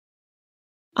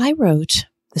I wrote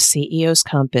The CEO's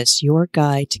Compass, Your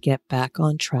Guide to Get Back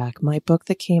on Track, my book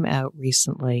that came out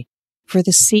recently, for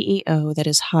the CEO that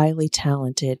is highly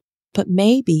talented, but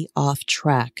may be off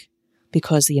track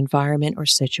because the environment or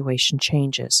situation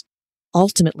changes.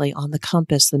 Ultimately, on the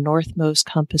compass, the northmost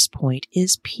compass point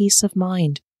is peace of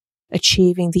mind,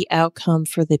 achieving the outcome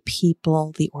for the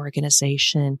people, the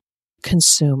organization,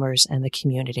 consumers, and the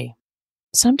community.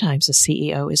 Sometimes a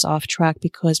CEO is off track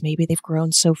because maybe they've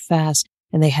grown so fast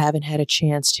and they haven't had a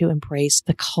chance to embrace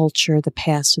the culture, the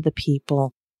past of the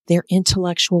people, their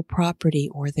intellectual property,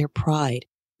 or their pride.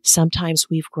 Sometimes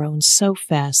we've grown so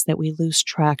fast that we lose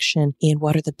traction in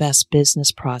what are the best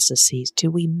business processes. Do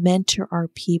we mentor our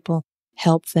people,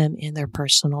 help them in their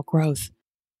personal growth?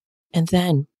 And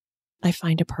then I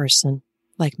find a person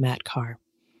like Matt Carr.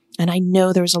 And I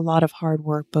know there's a lot of hard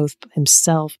work, both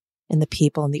himself and the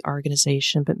people in the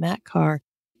organization, but Matt Carr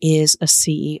is a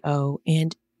CEO,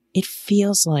 and it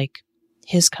feels like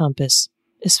his compass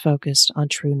is focused on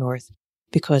true north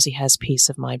because he has peace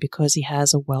of mind, because he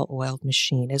has a well-oiled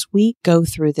machine. As we go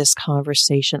through this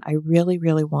conversation, I really,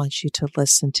 really want you to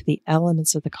listen to the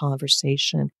elements of the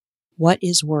conversation, what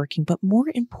is working, but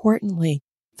more importantly,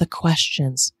 the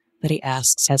questions that he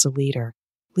asks as a leader.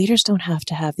 Leaders don't have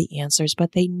to have the answers,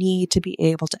 but they need to be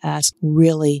able to ask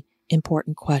really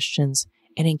important questions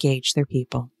and engage their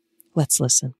people. Let's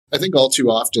listen. I think all too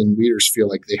often leaders feel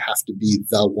like they have to be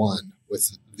the one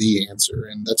with the answer,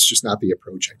 and that's just not the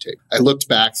approach I take. I looked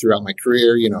back throughout my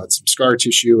career, at some scar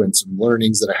tissue and some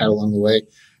learnings that I had along the way,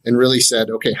 and really said,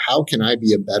 okay, how can I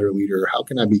be a better leader? How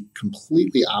can I be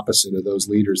completely opposite of those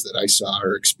leaders that I saw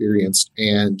or experienced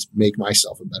and make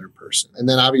myself a better person? And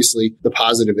then obviously the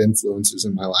positive influences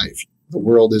in my life. The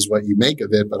world is what you make of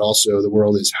it, but also the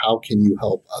world is how can you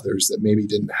help others that maybe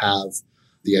didn't have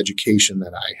the education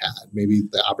that I had, maybe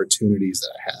the opportunities that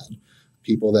I had,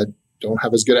 people that don't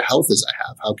have as good a health as I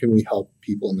have. How can we help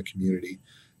people in the community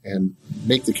and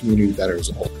make the community better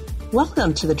as a whole?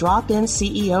 Welcome to the Drop-In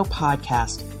CEO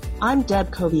podcast. I'm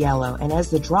Deb Coviello, and as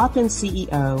the Drop-In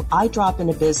CEO, I drop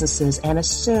into businesses and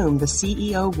assume the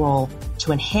CEO role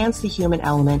to enhance the human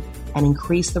element and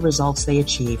increase the results they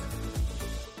achieve.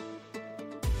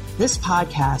 This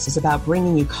podcast is about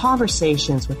bringing you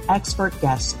conversations with expert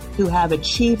guests who have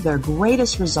achieved their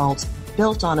greatest results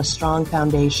built on a strong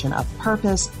foundation of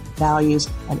purpose, values,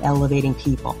 and elevating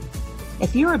people.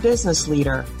 If you're a business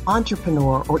leader,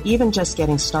 entrepreneur, or even just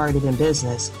getting started in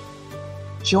business,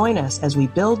 join us as we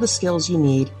build the skills you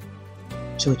need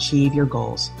to achieve your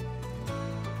goals.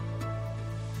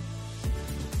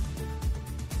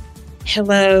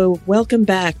 Hello, welcome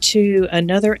back to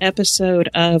another episode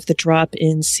of the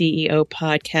Drop-In CEO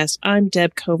podcast. I'm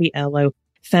Deb Coviello,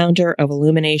 founder of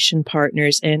Illumination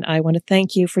Partners, and I want to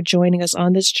thank you for joining us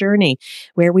on this journey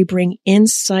where we bring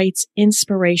insights,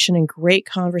 inspiration, and great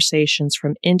conversations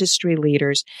from industry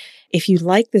leaders. If you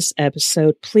like this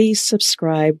episode, please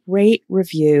subscribe, rate,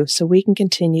 review, so we can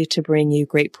continue to bring you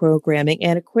great programming.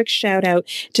 And a quick shout out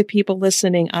to people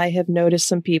listening. I have noticed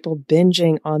some people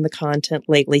binging on the content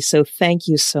lately, so thank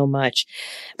you so much.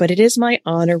 But it is my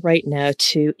honor right now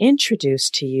to introduce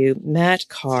to you Matt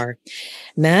Carr.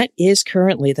 Matt is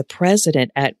currently the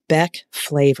president at Beck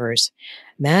Flavors.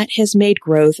 Matt has made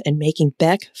growth and making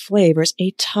Beck Flavors a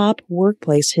top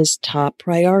workplace his top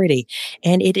priority.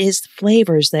 And it is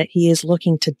flavors that he is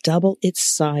looking to double its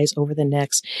size over the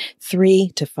next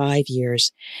 3 to 5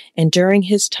 years. And during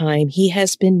his time, he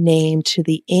has been named to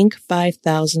the Inc.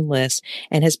 5000 list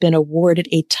and has been awarded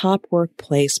a top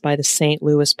workplace by the St.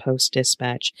 Louis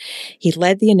Post-Dispatch. He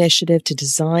led the initiative to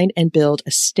design and build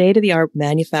a state-of-the-art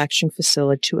manufacturing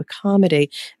facility to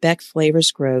accommodate Beck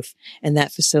Flavors growth, and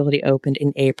that facility opened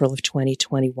in April of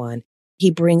 2021.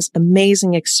 He brings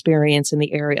amazing experience in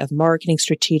the area of marketing,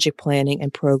 strategic planning,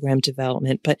 and program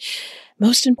development. But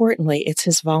most importantly, it's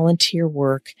his volunteer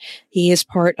work. He is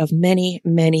part of many,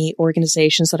 many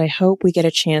organizations that I hope we get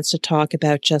a chance to talk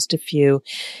about just a few.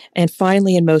 And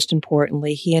finally, and most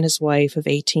importantly, he and his wife of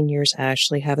 18 years,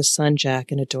 Ashley, have a son, Jack,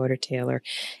 and a daughter, Taylor.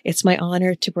 It's my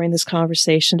honor to bring this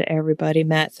conversation to everybody.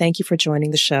 Matt, thank you for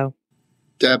joining the show.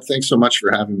 Deb, thanks so much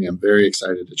for having me. I'm very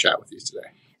excited to chat with you today.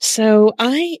 So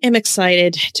I am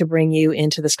excited to bring you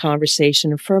into this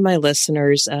conversation. For my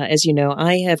listeners, as you know,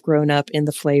 I have grown up in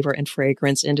the flavor and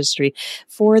fragrance industry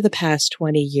for the past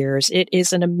 20 years. It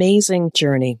is an amazing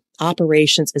journey.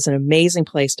 Operations is an amazing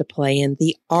place to play in.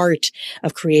 The art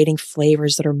of creating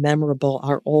flavors that are memorable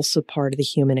are also part of the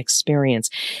human experience.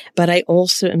 But I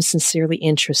also am sincerely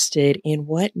interested in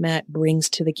what Matt brings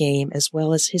to the game, as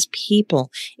well as his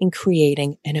people in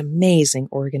creating an amazing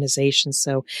organization.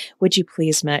 So would you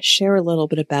please, Matt, share a little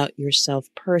bit about yourself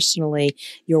personally,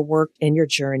 your work and your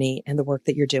journey, and the work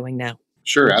that you're doing now?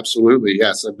 Sure, absolutely.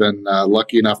 Yes, I've been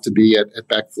lucky enough to be at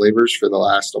Beck Flavors for the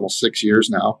last almost 6 years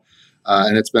now.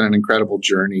 And it's been an incredible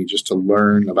journey just to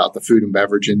learn about the food and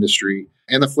beverage industry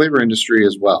and the flavor industry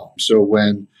as well. So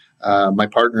when my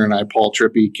partner and I, Paul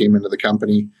Trippi, came into the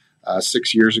company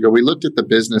 6 years ago, we looked at the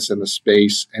business and the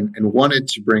space and wanted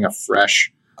to bring a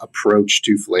fresh approach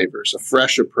to flavors, a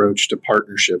fresh approach to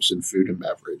partnerships in food and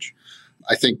beverage.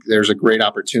 I think there's a great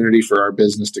opportunity for our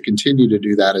business to continue to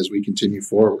do that as we continue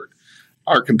forward.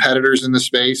 Our competitors in the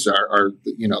space are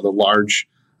the large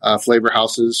flavor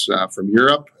houses from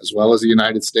Europe, as well as the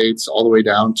United States, all the way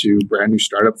down to brand new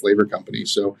startup flavor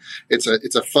companies. So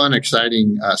it's a fun,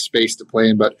 exciting space to play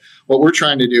in. But what we're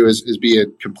trying to do is be a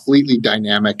completely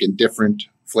dynamic and different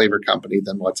flavor company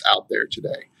than what's out there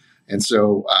today. And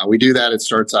so we do that. It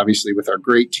starts obviously with our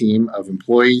great team of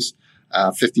employees,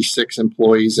 56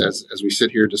 employees as we sit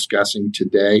here discussing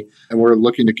today. And we're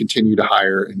looking to continue to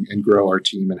hire and grow our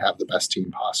team and have the best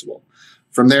team possible.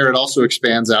 From there, it also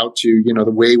expands out to,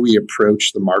 the way we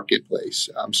approach the marketplace.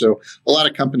 So a lot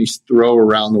of companies throw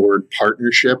around the word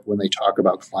partnership when they talk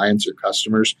about clients or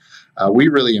customers. We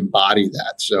really embody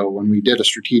that. So when we did a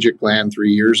strategic plan 3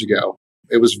 years ago,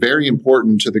 it was very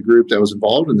important to the group that was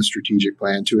involved in the strategic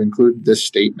plan to include this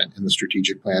statement in the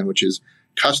strategic plan, which is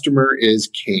customer is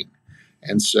king.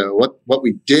 And so what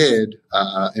we did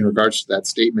in regards to that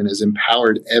statement is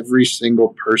empowered every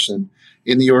single person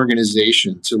in the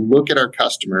organization to look at our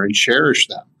customer and cherish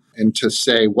them and to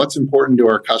say what's important to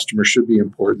our customer should be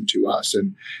important to us.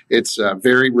 And it's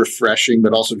very refreshing,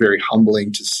 but also very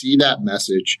humbling to see that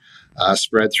message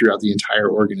spread throughout the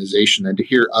entire organization and to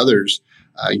hear others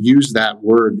use that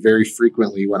word very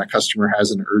frequently when a customer has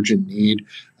an urgent need,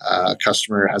 a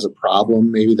customer has a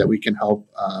problem maybe that we can help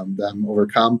them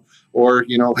overcome, or,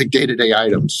 like day-to-day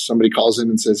items. Somebody calls in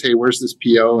and says, hey, where's this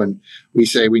PO? And we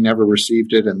say we never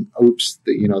received it. And oops,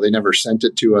 they never sent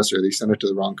it to us or they sent it to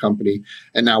the wrong company.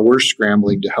 And now we're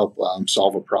scrambling to help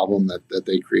solve a problem that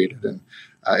they created. And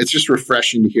it's just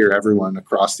refreshing to hear everyone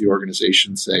across the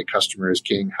organization say customer is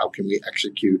king. How can we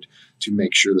execute to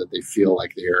make sure that they feel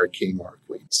like they are a king or a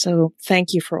queen? So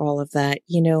thank you for all of that.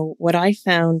 What I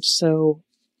found so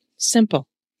simple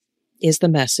is the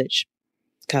message.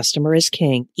 Customer is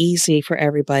king. Easy for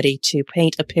everybody to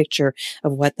paint a picture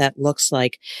of what that looks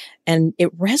like. And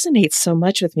it resonates so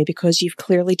much with me because you've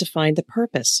clearly defined the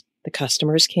purpose. The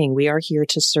customer is king. We are here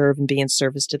to serve and be in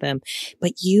service to them.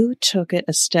 But you took it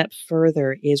a step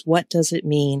further, is what does it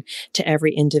mean to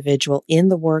every individual in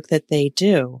the work that they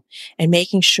do and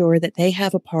making sure that they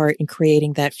have a part in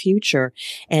creating that future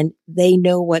and they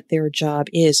know what their job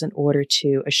is in order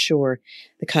to assure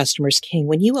the customer's king.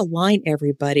 When you align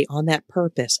everybody on that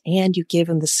purpose and you give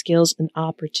them the skills and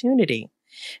opportunity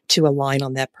to align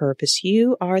on that purpose,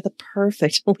 you are the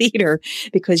perfect leader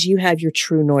because you have your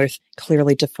true north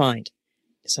clearly defined.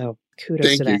 So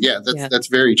kudos to that. Thank you. Yeah, that's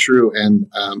very true. And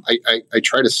I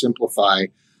try to simplify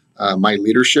my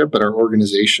leadership, but our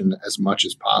organization as much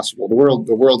as possible. The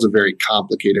world's a very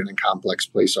complicated and complex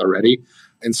place already.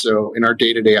 And so in our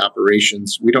day-to-day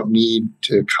operations, we don't need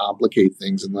to complicate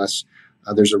things unless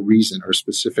there's a reason or a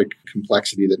specific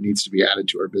complexity that needs to be added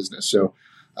to our business. So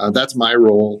that's my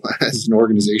role as an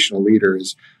organizational leader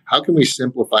is how can we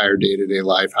simplify our day-to-day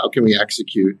life? How can we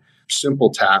execute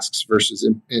simple tasks versus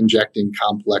injecting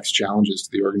complex challenges to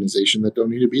the organization that don't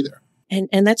need to be there?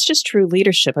 And that's just true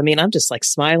leadership. I mean, I'm just like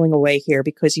smiling away here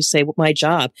because you say, well,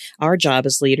 our job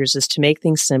as leaders is to make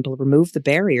things simple, remove the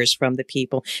barriers from the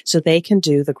people so they can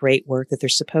do the great work that they're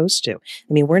supposed to.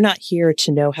 I mean, we're not here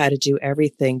to know how to do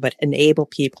everything, but enable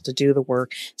people to do the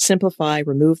work, simplify,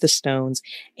 remove the stones,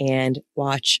 and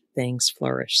watch things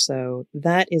flourish. So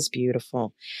that is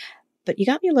beautiful. But you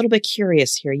got me a little bit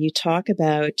curious here. You talk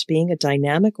about being a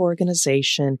dynamic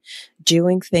organization,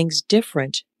 doing things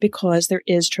different because there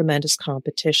is tremendous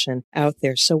competition out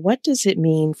there. So what does it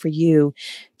mean for you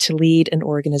to lead an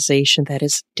organization that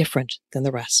is different than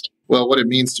the rest? Well, what it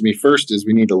means to me first is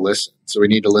we need to listen. So we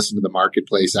need to listen to the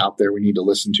marketplace out there. We need to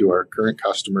listen to our current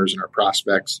customers and our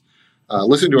prospects.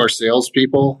 Listen to our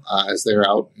salespeople as they're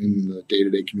out in the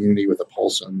day-to-day community with a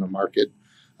pulse on the market.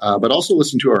 But also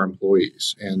listen to our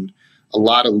employees. And a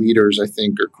lot of leaders, I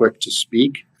think, are quick to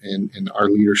speak, and our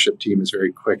leadership team is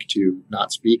very quick to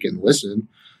not speak and listen.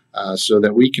 so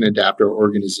that we can adapt our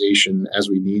organization as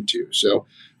we need to. So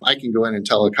I can go in and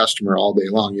tell a customer all day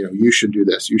long, you should do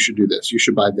this, you should do this, you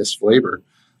should buy this flavor.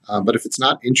 But if it's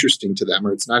not interesting to them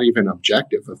or it's not even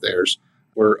objective of theirs,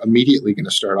 we're immediately going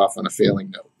to start off on a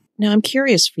failing note. Now, I'm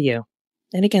curious for you.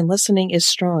 And again, listening is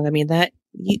strong. I mean,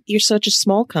 you're such a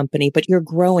small company, but you're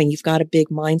growing. You've got a big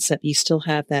mindset. You still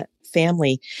have that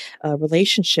family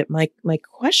relationship. My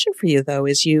question for you, though,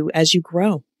 is as you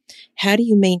grow, how do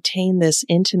you maintain this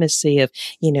intimacy of,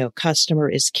 customer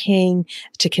is king,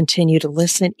 to continue to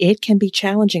listen? It can be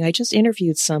challenging. I just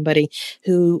interviewed somebody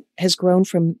who has grown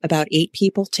from about 8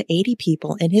 people to 80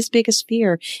 people, and his biggest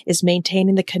fear is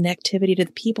maintaining the connectivity to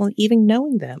the people and even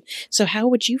knowing them. So how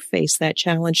would you face that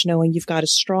challenge knowing you've got a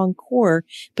strong core,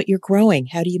 but you're growing?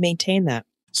 How do you maintain that?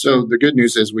 So the good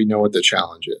news is we know what the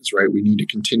challenge is, right? We need to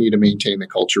continue to maintain the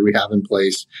culture we have in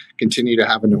place, continue to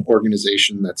have an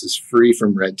organization that's as free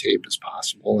from red tape as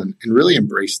possible, and really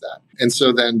embrace that. And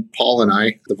so then Paul and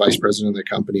I, the vice president of the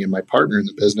company and my partner in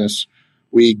the business,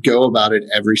 we go about it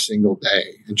every single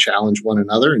day and challenge one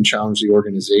another and challenge the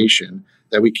organization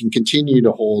that we can continue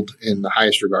to hold in the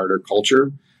highest regard our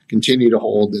culture, continue to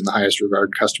hold in the highest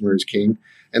regard customer is king,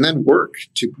 and then work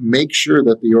to make sure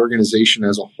that the organization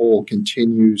as a whole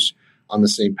continues on the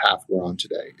same path we're on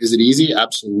today. Is it easy?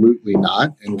 Absolutely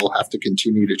not. And we'll have to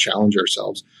continue to challenge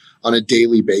ourselves on a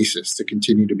daily basis to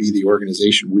continue to be the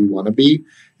organization we want to be,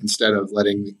 instead of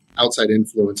letting outside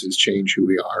influences change who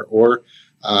we are, or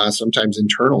sometimes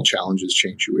internal challenges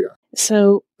change who we are.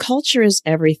 So culture is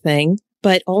everything.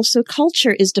 But also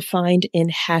culture is defined in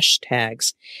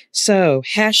hashtags. So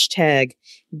hashtag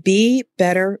Be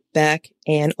Better Beck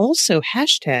and also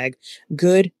hashtag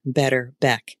Good Better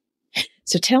Beck.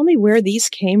 So tell me where these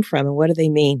came from and what do they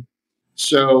mean?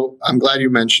 So I'm glad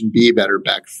you mentioned Be Better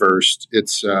Beck first.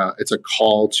 It's a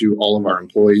call to all of our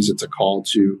employees. It's a call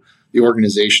to the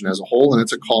organization as a whole, and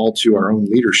it's a call to our own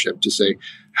leadership to say,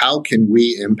 how can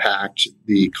we impact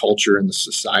the culture and the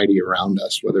society around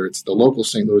us, whether it's the local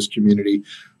St. Louis community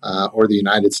or the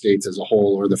United States as a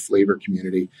whole or the flavor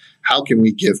community? How can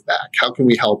we give back? How can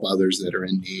we help others that are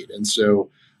in need? And so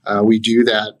we do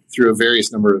that through a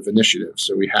various number of initiatives.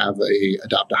 So we have a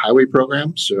Adopt a Highway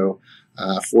program. So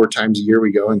 4 times a year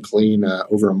we go and clean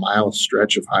over a mile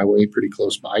stretch of highway pretty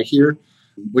close by here,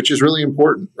 which is really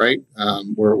important, right?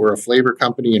 We're a flavor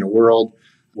company in a world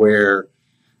where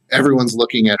everyone's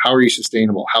looking at how are you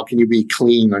sustainable? How can you be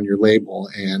clean on your label?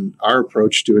 And our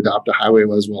approach to Adopt a Highway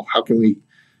was, well, how can we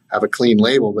have a clean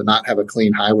label but not have a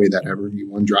clean highway that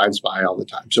everyone drives by all the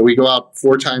time? So we go out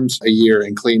 4 times a year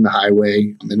and clean the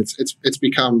highway, and it's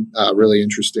become really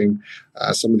interesting.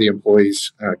 Some of the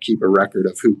employees keep a record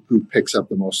of who picks up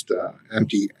the most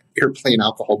empty airplane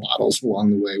alcohol bottles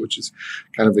along the way, which is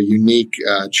kind of a unique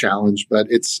challenge, but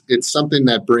it's something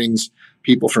that brings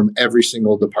people from every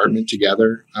single department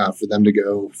together for them to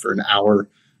go for an hour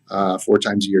 4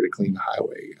 times a year to clean the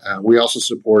highway. We also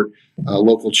support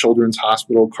local children's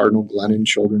hospital, Cardinal Glennon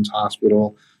Children's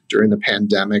Hospital. During the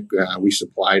pandemic, we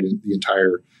supplied the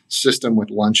entire system with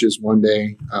lunches one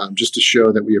day, just to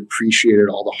show that we appreciated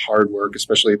all the hard work,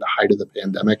 especially at the height of the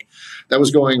pandemic, that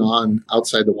was going on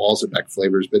outside the walls of Beck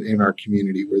Flavors, but in our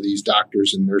community where these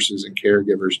doctors and nurses and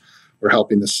caregivers were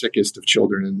helping the sickest of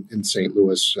children in St.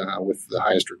 Louis with the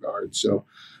highest regard. So,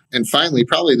 and finally,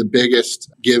 probably the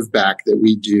biggest give back that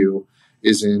we do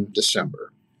is in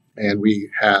December. And we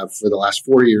have, for the last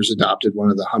 4 years, adopted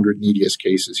one of the 100 neediest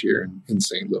cases here in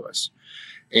St. Louis.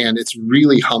 And it's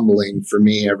really humbling for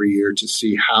me every year to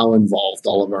see how involved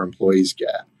all of our employees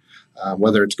get,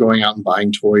 whether it's going out and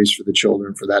buying toys for the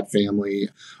children for that family,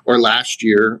 or last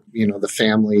year, the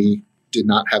family did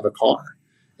not have a car.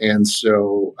 And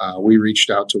so we reached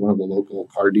out to one of the local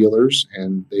car dealers,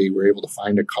 and they were able to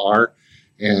find a car,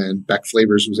 and Beck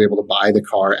Flavors was able to buy the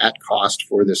car at cost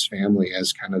for this family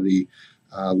as kind of the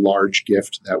large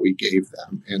gift that we gave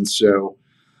them. And so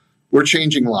we're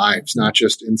changing lives, not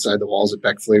just inside the walls at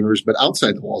Beck Flavors, but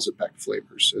outside the walls at Beck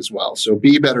Flavors as well. So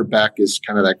Be Better Beck is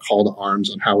kind of that call to arms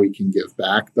on how we can give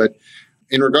back. But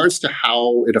in regards to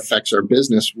how it affects our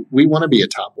business, we want to be a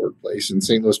top workplace. And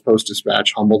St. Louis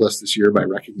Post-Dispatch humbled us this year by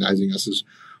recognizing us as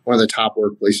one of the top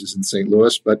workplaces in St.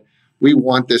 Louis. But we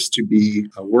want this to be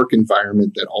a work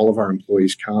environment that all of our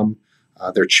employees come.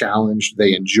 They're challenged,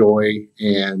 they enjoy,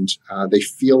 and they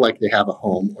feel like they have a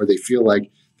home, or they feel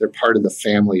like they're part of the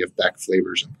family of Beck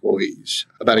Flavors employees.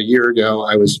 About a year ago,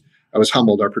 I was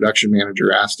humbled. Our production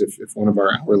manager asked if one of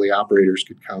our hourly operators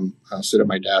could come sit at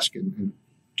my desk and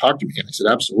talk to me. And I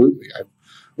said, absolutely. I have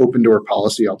open door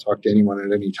policy. I'll talk to anyone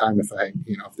at any time if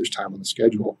there's time on the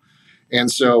schedule. And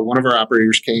so one of our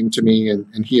operators came to me,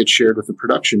 and he had shared with the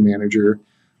production manager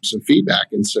some feedback.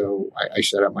 And so I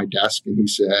sat at my desk and he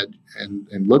said,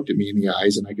 and looked at me in the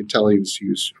eyes, and I could tell he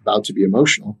was about to be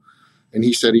emotional. And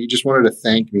he said he just wanted to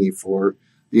thank me for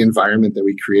the environment that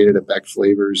we created at Beck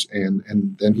Flavors.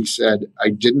 And then he said, I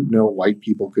didn't know white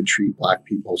people could treat Black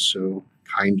people so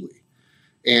kindly.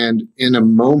 And in a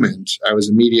moment, I was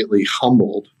immediately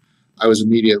humbled. I was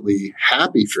immediately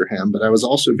happy for him, but I was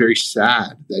also very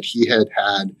sad that he had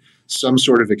some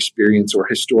sort of experience or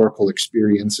historical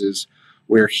experiences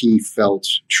where he felt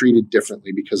treated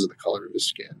differently because of the color of his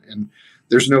skin. And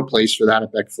there's no place for that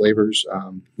at Beck Flavors.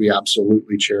 We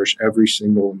absolutely cherish every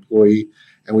single employee,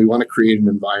 and we want to create an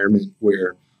environment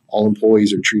where all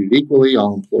employees are treated equally.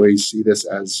 All employees see this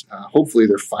as hopefully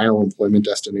their final employment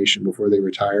destination before they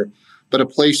retire, but a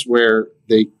place where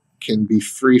they can be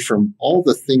free from all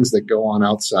the things that go on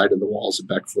outside of the walls of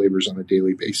Beck Flavors on a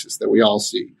daily basis that we all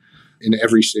see in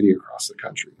every city across the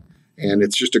country. And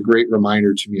it's just a great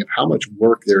reminder to me of how much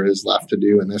work there is left to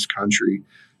do in this country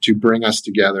to bring us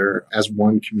together as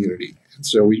one community. And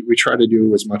so we try to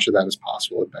do as much of that as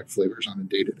possible at Beck Flavors on a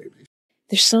day-to-day basis.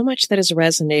 There's so much that is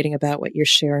resonating about what you're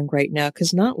sharing right now,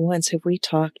 because not once have we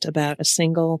talked about a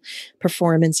single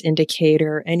performance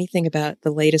indicator, anything about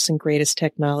the latest and greatest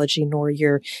technology, nor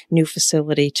your new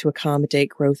facility to accommodate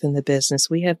growth in the business.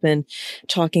 We have been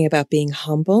talking about being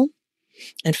humble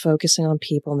and focusing on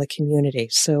people in the community.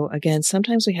 So again,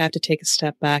 sometimes we have to take a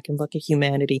step back and look at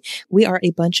humanity. We are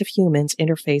a bunch of humans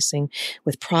interfacing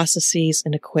with processes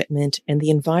and equipment and the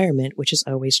environment, which is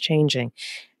always changing.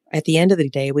 At the end of the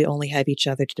day, we only have each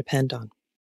other to depend on.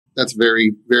 That's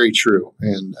very, very true.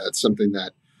 And it's something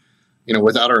that,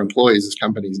 without our employees, this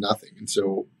company is nothing. And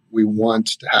so we want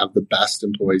to have the best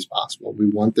employees possible. We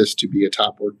want this to be a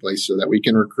top workplace so that we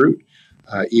can recruit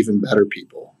even better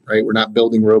people, right? We're not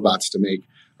building robots to make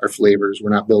our flavors. We're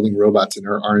not building robots in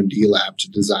our R&D lab to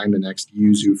design the next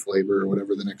yuzu flavor or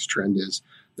whatever the next trend is.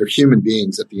 They're human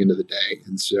beings at the end of the day.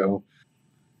 And so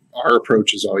our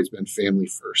approach has always been family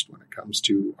first when it comes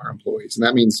to our employees. And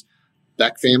that means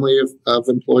Beck family of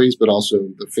employees, but also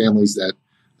the families that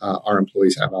our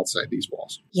employees have outside these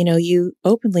walls. You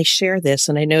openly share this,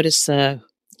 and I notice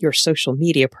your social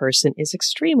media person is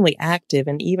extremely active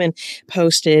and even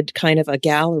posted kind of a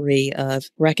gallery of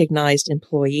recognized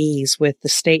employees with the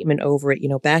statement over it,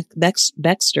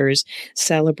 Becksters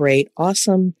celebrate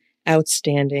awesome,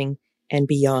 outstanding, and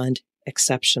beyond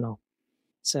exceptional.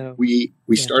 So we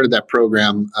started that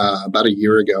program about a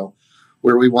year ago,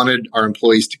 where we wanted our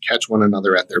employees to catch one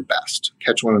another at their best,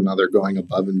 catch one another going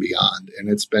above and beyond. And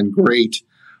it's been great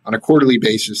on a quarterly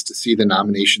basis to see the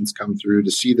nominations come through,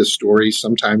 to see the stories.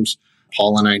 Sometimes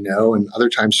Paul and I know, and other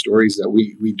times stories that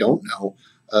we don't know,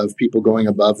 of people going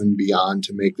above and beyond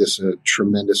to make this a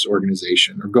tremendous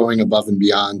organization, or going above and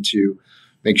beyond to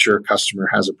make sure a customer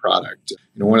has a product.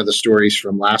 One of the stories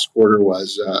from last quarter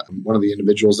was one of the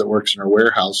individuals that works in our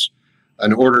warehouse.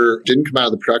 An order didn't come out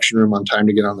of the production room on time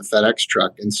to get on the FedEx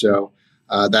truck. And so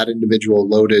that individual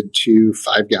loaded 2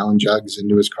 5-gallon jugs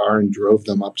into his car and drove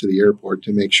them up to the airport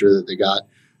to make sure that they got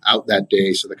out that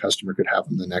day so the customer could have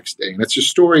them the next day. And it's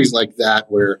just stories like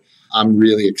that where I'm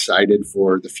really excited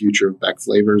for the future of Beck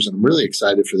Flavors. And I'm really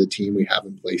excited for the team we have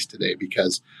in place today,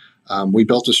 because we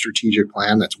built a strategic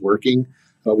plan that's working,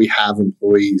 but we have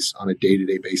employees on a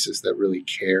day-to-day basis that really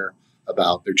care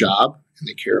about their job, and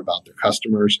they care about their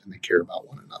customers, and they care about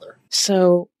one another.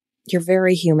 So you're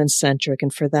very human-centric,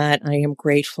 and for that, I am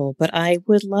grateful. But I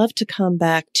would love to come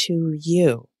back to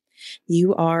you.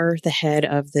 You are the head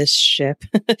of this ship,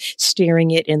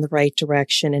 steering it in the right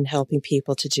direction and helping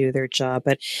people to do their job.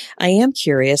 But I am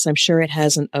curious, I'm sure it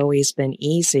hasn't always been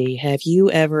easy. Have you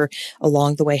ever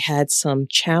along the way had some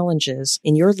challenges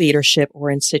in your leadership or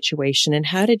in situation? And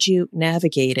how did you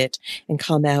navigate it and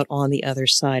come out on the other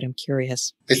side? I'm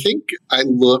curious. I think I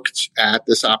looked at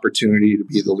this opportunity to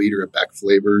be the leader of Beck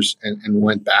Flavors and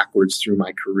went backwards through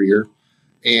my career.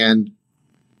 And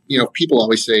people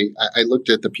always say, I looked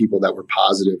at the people that were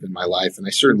positive in my life, and I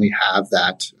certainly have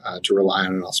that to rely on,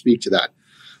 and I'll speak to that.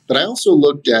 But I also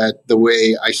looked at the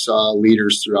way I saw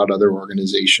leaders throughout other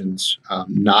organizations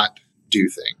not do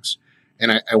things.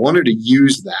 And I wanted to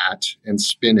use that and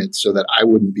spin it so that I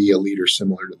wouldn't be a leader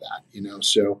similar to that,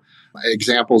 So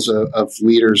examples of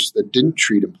leaders that didn't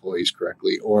treat employees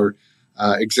correctly, or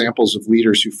examples of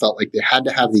leaders who felt like they had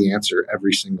to have the answer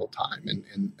every single time.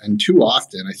 And too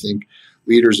often, I think,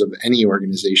 leaders of any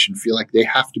organization feel like they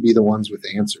have to be the ones with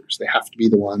answers. They have to be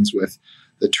the ones with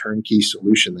the turnkey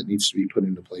solution that needs to be put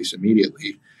into place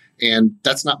immediately. And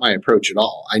that's not my approach at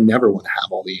all. I never want to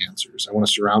have all the answers. I want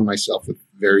to surround myself with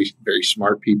very, very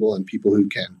smart people and people who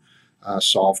can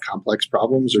solve complex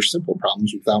problems or simple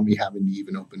problems without me having to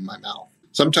even open my mouth.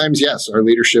 sometimes, yes, our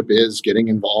leadership is getting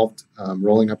involved,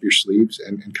 rolling up your sleeves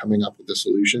and coming up with a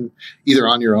solution, either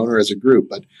on your own or as a group.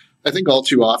 But I think all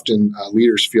too often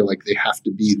leaders feel like they have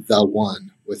to be the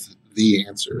one with the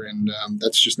answer. And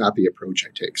that's just not the approach I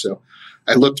take. So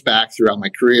I looked back throughout my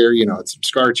career, at some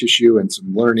scar tissue and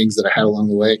some learnings that I had along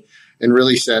the way, and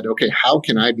really said, okay, how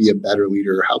can I be a better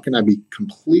leader? How can I be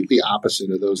completely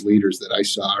opposite of those leaders that I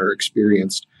saw or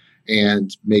experienced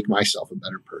and make myself a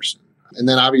better person? And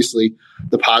then obviously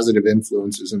the positive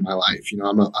influences in my life.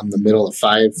 I'm the middle of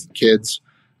 5 kids,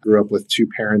 grew up with 2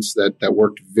 parents that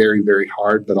worked very, very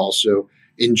hard, but also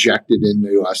injected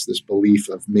into us this belief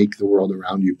of make the world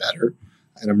around you better.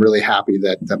 And I'm really happy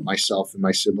that myself and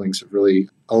my siblings have really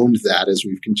owned that as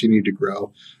we've continued to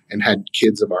grow and had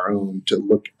kids of our own to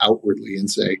look outwardly and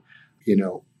say,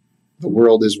 the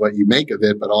world is what you make of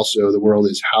it, but also the world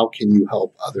is how can you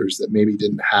help others that maybe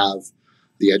didn't have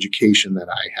the education that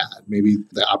I had, maybe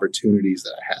the opportunities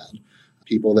that I had,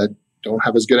 people that don't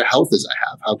have as good a health as I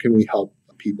have. How can we help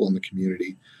people in the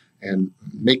community and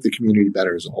make the community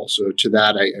better as a whole? So to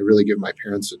that, I really give my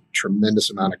parents a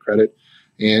tremendous amount of credit.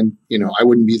 And, I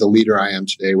wouldn't be the leader I am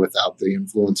today without the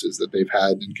influences that they've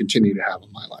had and continue to have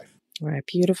in my life. Right.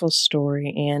 Beautiful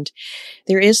story. And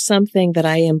there is something that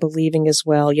I am believing as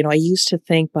well. I used to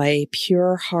think by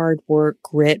pure hard work,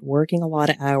 grit, working a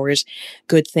lot of hours,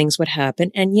 good things would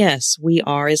happen. And yes, we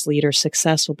are as leaders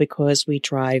successful because we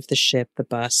drive the ship, the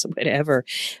bus, whatever.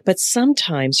 But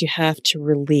sometimes you have to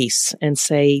release and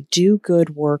say, do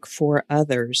good work for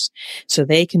others so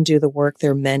they can do the work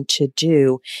they're meant to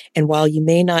do. And while you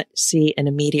may not see an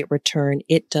immediate return,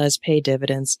 it does pay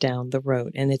dividends down the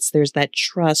road. And there's that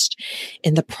trust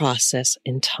in the process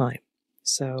in time.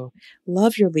 So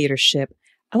love your leadership.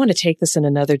 I want to take this in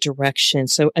another direction.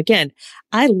 So again,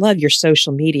 I love your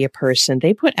social media person.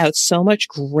 They put out so much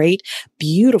great,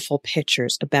 beautiful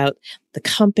pictures about the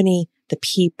company, the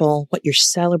people, what you're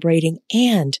celebrating,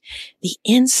 and the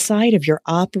inside of your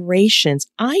operations.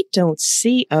 I don't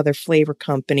see other flavor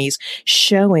companies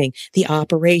showing the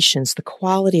operations, the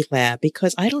quality lab,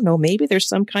 because I don't know, maybe there's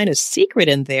some kind of secret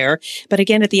in there. But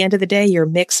again, at the end of the day, you're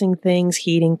mixing things,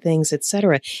 heating things,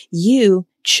 etc. You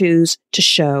choose to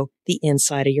show the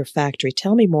inside of your factory.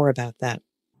 Tell me more about that.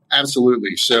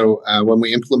 Absolutely. So when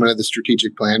we implemented the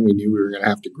strategic plan, we knew we were going to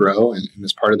have to grow. And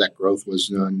as part of that growth was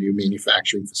a new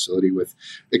manufacturing facility with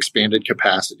expanded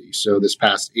capacity. So this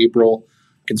past April,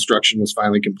 construction was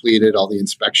finally completed. All the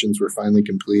inspections were finally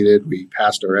completed. We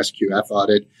passed our SQF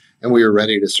audit, and we were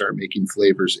ready to start making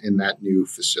flavors in that new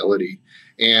facility.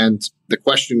 And the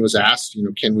question was asked,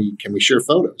 can we share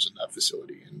photos in that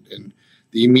facility? And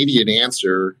the immediate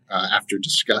answer after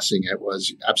discussing it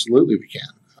was absolutely we can.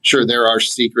 Sure, there are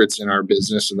secrets in our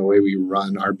business and the way we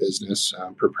run our business,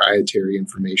 proprietary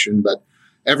information, but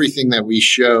everything that we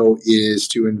show is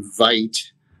to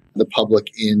invite the public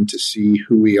in to see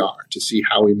who we are, to see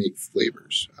how we make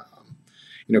flavors.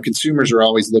 Consumers are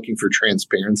always looking for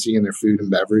transparency in their food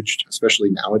and beverage, especially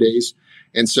nowadays.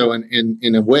 And so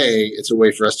in a way, it's a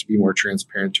way for us to be more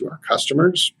transparent to our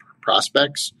customers,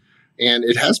 prospects, and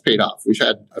it has paid off. We've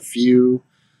had a few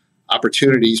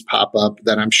opportunities pop up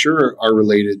that I'm sure are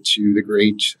related to the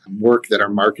great work that our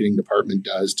marketing department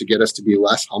does to get us to be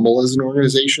less humble as an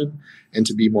organization and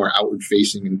to be more outward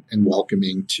facing and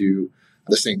welcoming to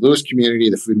the St. Louis community,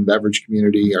 the food and beverage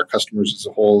community, our customers as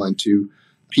a whole, and to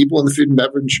people in the food and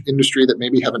beverage industry that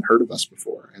maybe haven't heard of us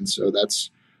before. And so that's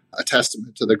a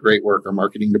testament to the great work our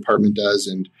marketing department does.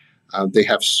 And they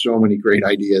have so many great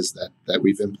ideas that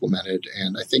we've implemented.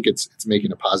 And I think it's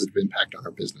making a positive impact on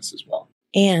our business as well.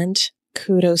 And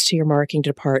kudos to your marketing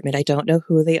department. I don't know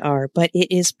who they are, but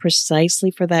it is precisely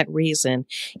for that reason.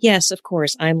 Yes, of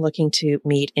course, I'm looking to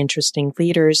meet interesting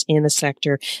leaders in the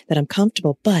sector that I'm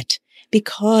comfortable, but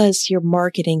because your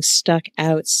marketing stuck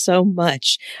out so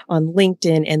much on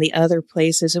LinkedIn and the other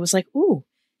places, it was like, ooh,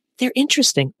 they're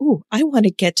interesting. Ooh, I want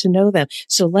to get to know them.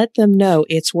 So let them know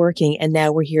it's working. And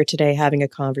now we're here today having a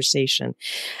conversation.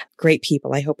 Great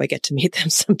people. I hope I get to meet them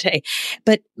someday.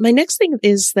 But my next thing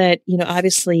is that,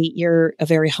 obviously you're a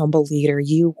very humble leader.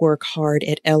 You work hard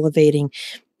at elevating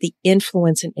the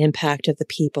influence and impact of the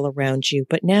people around you.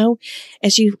 But now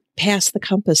as you pass the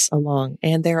compass along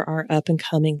and there are up and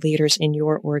coming leaders in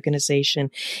your organization,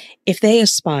 if they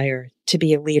aspire to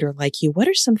be a leader like you, what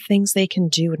are some things they can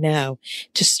do now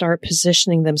to start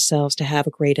positioning themselves to have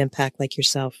a great impact like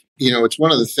yourself? It's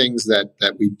one of the things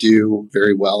that we do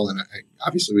very well, and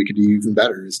obviously we could do even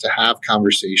better, is to have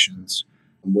conversations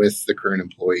with the current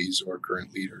employees or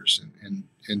current leaders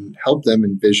and help them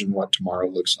envision what tomorrow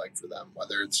looks like for them,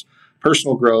 whether it's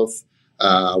personal growth,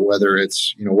 whether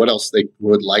it's, what else they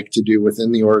would like to do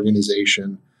within the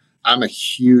organization. I'm a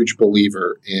huge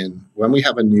believer in when we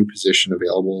have a new position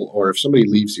available, or if somebody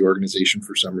leaves the organization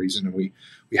for some reason and we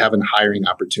have a hiring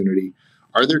opportunity,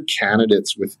 are there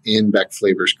candidates within Beck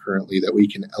Flavors currently that we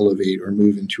can elevate or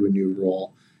move into a new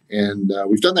role? And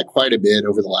we've done that quite a bit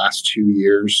over the last 2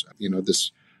 years.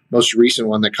 This most recent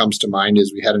one that comes to mind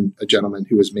is we had a gentleman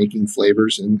who was making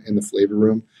flavors in the flavor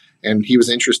room, and he was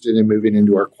interested in moving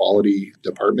into our quality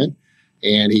department.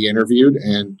 And he interviewed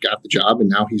and got the job, and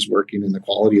now he's working in the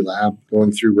quality lab,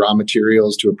 going through raw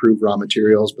materials to approve raw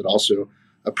materials, but also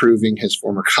approving his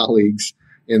former colleagues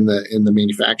in the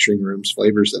manufacturing rooms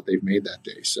flavors that they've made that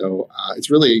day. So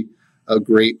it's really a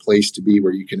great place to be,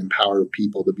 where you can empower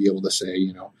people to be able to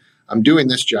say, I'm doing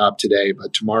this job today,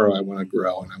 but tomorrow I want to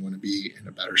grow and I want to be in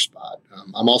a better spot.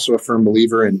 I'm also a firm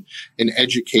believer in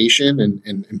education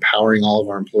and empowering all of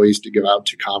our employees to go out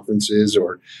to conferences,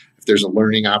 or if there's a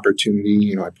learning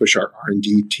opportunity, I push our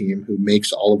R&D team, who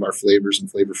makes all of our flavors and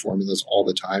flavor formulas all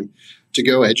the time, to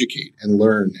go educate and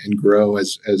learn and grow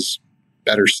as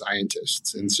better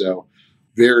scientists. And so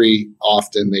very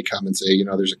often they come and say,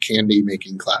 there's a candy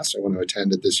making class I want to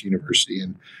attend at this university,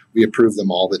 and we approve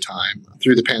them all the time.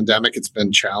 Through the pandemic, it's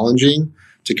been challenging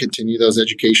to continue those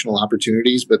educational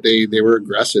opportunities, but they were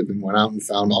aggressive and went out and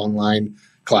found online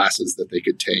classes that they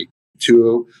could take.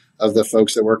 2 of the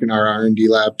folks that work in our R&D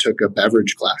lab took a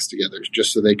beverage class together,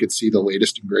 just so they could see the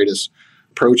latest and greatest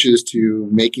approaches to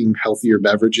making healthier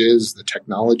beverages, the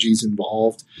technologies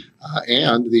involved,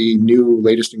 and the new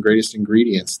latest and greatest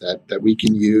ingredients that we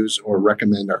can use or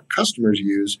recommend our customers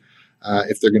use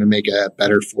if they're going to make a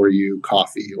better for you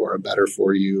coffee or a better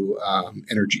for you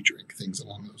energy drink, things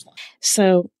along those lines.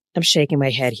 So I'm shaking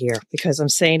my head here because I'm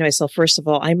saying to myself, first of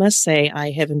all, I must say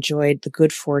I have enjoyed the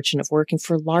good fortune of working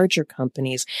for larger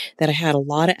companies that I had a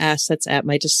lot of assets at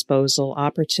my disposal,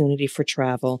 opportunity for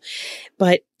travel,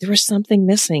 but there was something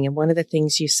missing. And one of the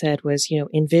things you said was,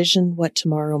 envision what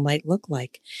tomorrow might look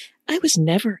like. I was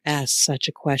never asked such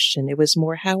a question. It was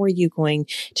more, how are you going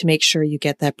to make sure you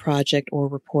get that project or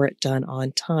report done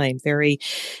on time? Very,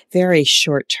 very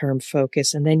short-term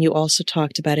focus. And then you also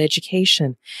talked about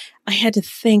education. I had to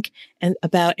think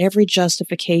about every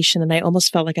justification, and I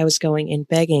almost felt like I was going in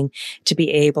begging to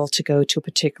be able to go to a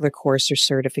particular course or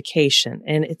certification.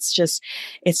 And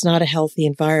it's not a healthy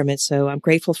environment. So I'm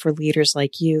grateful for leaders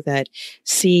like you that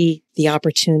see the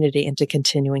opportunity into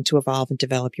continuing to evolve and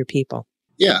develop your people.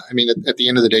 Yeah, at the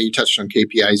end of the day, you touched on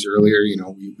KPIs earlier.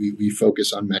 We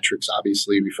focus on metrics.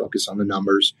 Obviously, we focus on the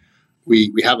numbers.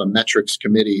 We have a metrics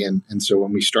committee, and so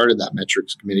when we started that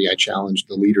metrics committee, I challenged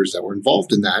the leaders that were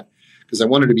involved in that, because I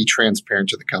wanted to be transparent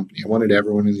to the company. I wanted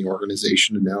everyone in the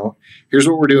organization to know, here's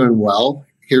what we're doing well,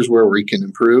 here's where we can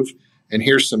improve, and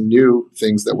here's some new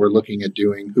things that we're looking at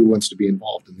doing. Who wants to be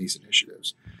involved in these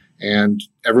initiatives? And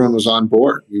everyone was on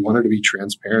board. We wanted to be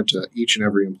transparent to each and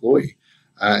every employee.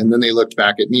 And then they looked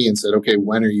back at me and said, okay,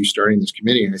 when are you starting this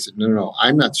committee? And I said, no,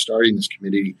 I'm not starting this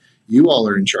committee. You all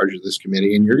are in charge of this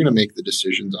committee, and you're going to make the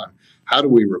decisions on how do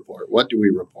we report, what do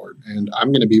we report. And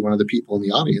I'm going to be one of the people in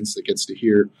the audience that gets to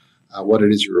hear what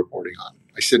it is you're reporting on.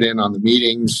 I sit in on the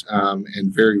meetings,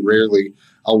 and very rarely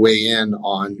I'll weigh in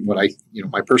on what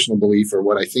my personal belief or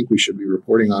what I think we should be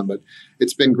reporting on. But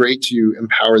it's been great to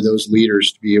empower those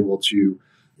leaders to be able to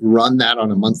run that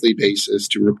on a monthly basis,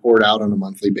 to report out on a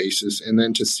monthly basis, and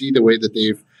then to see the way that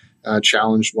they've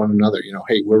challenged one another.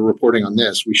 Hey, we're reporting on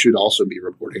this. We should also be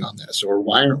reporting on this. Or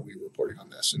why aren't we reporting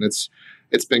on this? And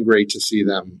it's been great to see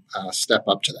them step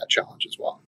up to that challenge as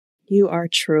well. You are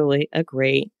truly a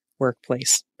great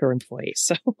workplace for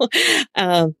employees. So,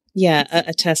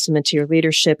 a testament to your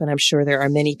leadership. And I'm sure there are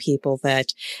many people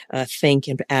that think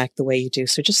and act the way you do.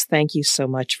 So just thank you so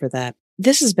much for that.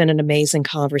 This has been an amazing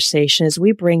conversation. As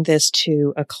we bring this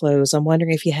to a close, I'm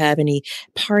wondering if you have any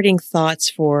parting thoughts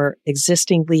for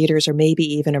existing leaders or maybe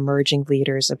even emerging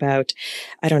leaders about,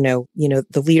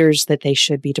 the leaders that they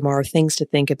should be tomorrow, things to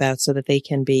think about so that they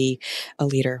can be a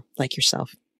leader like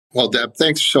yourself. Well, Deb,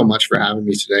 thanks so much for having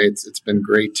me today. It's been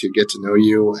great to get to know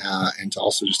you and to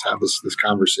also just have this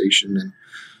conversation. And,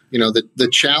 the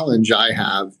challenge I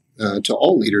have to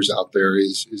all leaders out there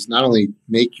is not only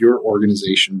make your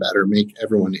organization better, make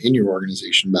everyone in your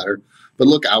organization better, but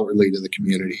look outwardly to the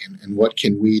community and what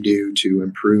can we do to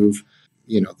improve,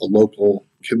 the local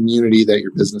community that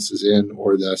your business is in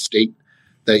or the state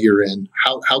that you're in.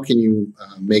 How can you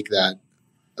make that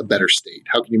a better state?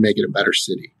 How can you make it a better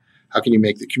city? How can you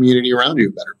make the community around you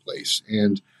a better place?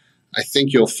 And I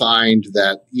think you'll find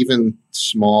that even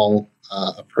small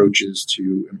approaches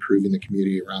to improving the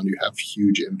community around you have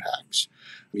huge impacts.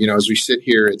 As we sit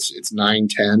here, it's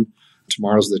 9/10.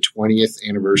 Tomorrow's the 20th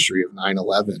anniversary of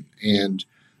 9/11. And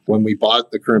When we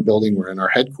bought the current building, we're in our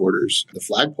headquarters, the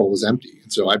flagpole was empty.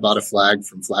 And so I bought a flag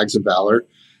from Flags of Valor.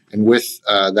 And with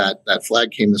that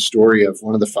flag came the story of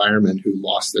one of the firemen who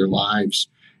lost their lives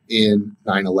in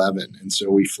 9/11. And so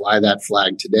we fly that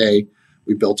flag today.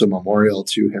 We built a memorial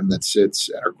to him that sits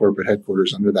at our corporate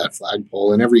headquarters under that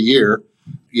flagpole. And every year,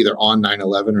 either on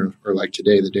 9/11 or like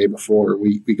today, the day before,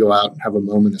 we go out and have a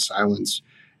moment of silence.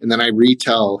 And then I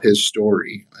retell his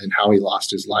story and how he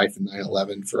lost his life in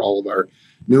 9/11 for all of our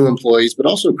new employees, but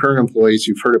also current employees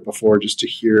who've heard it before, just to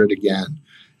hear it again.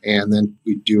 And then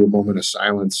we do a moment of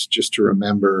silence just to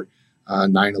remember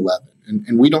 9/11.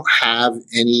 And we don't have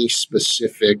any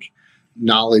specific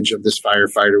knowledge of this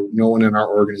firefighter. No one in our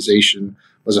organization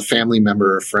was a family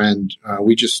member or friend.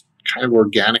 We just kind of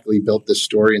organically built this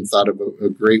story and thought of a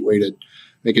great way to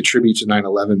make a tribute to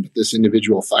 9/11. But this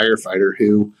individual firefighter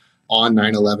who on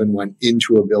 9/11 went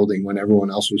into a building when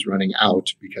everyone else was running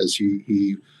out because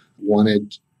he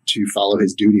wanted to follow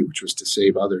his duty, which was to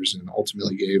save others, and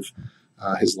ultimately gave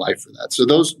his life for that. So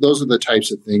those are the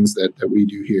types of things that we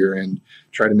do here, and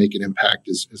try to make an impact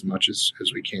as much as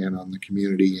we can on the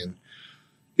community. And,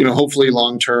 hopefully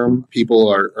long term, people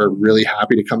are really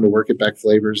happy to come to work at Beck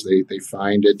Flavors. They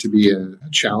find it to be a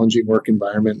challenging work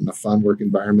environment and a fun work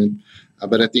environment.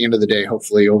 But at the end of the day,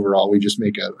 hopefully overall, we just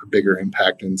make a bigger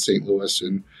impact in St. Louis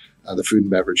and the food and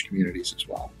beverage communities as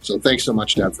well. So thanks so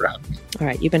much, Deb, for having me. All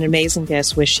right. You've been an amazing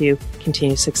guest. Wish you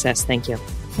continued success. Thank you.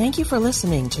 Thank you for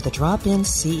listening to the Drop-In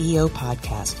CEO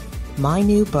podcast. My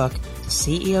new book, The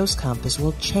CEO's Compass,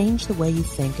 will change the way you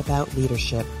think about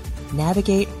leadership,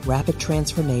 navigate rapid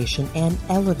transformation, and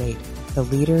elevate the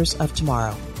leaders of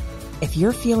tomorrow. If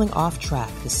you're feeling off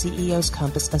track, the CEO's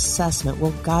Compass assessment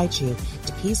will guide you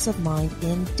to peace of mind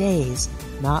in days,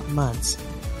 not months.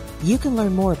 You can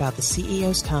learn more about the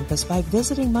CEO's Compass by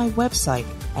visiting my website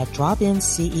at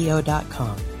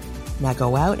dropinceo.com. Now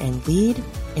go out and lead,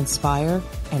 inspire,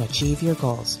 and achieve your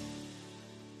goals.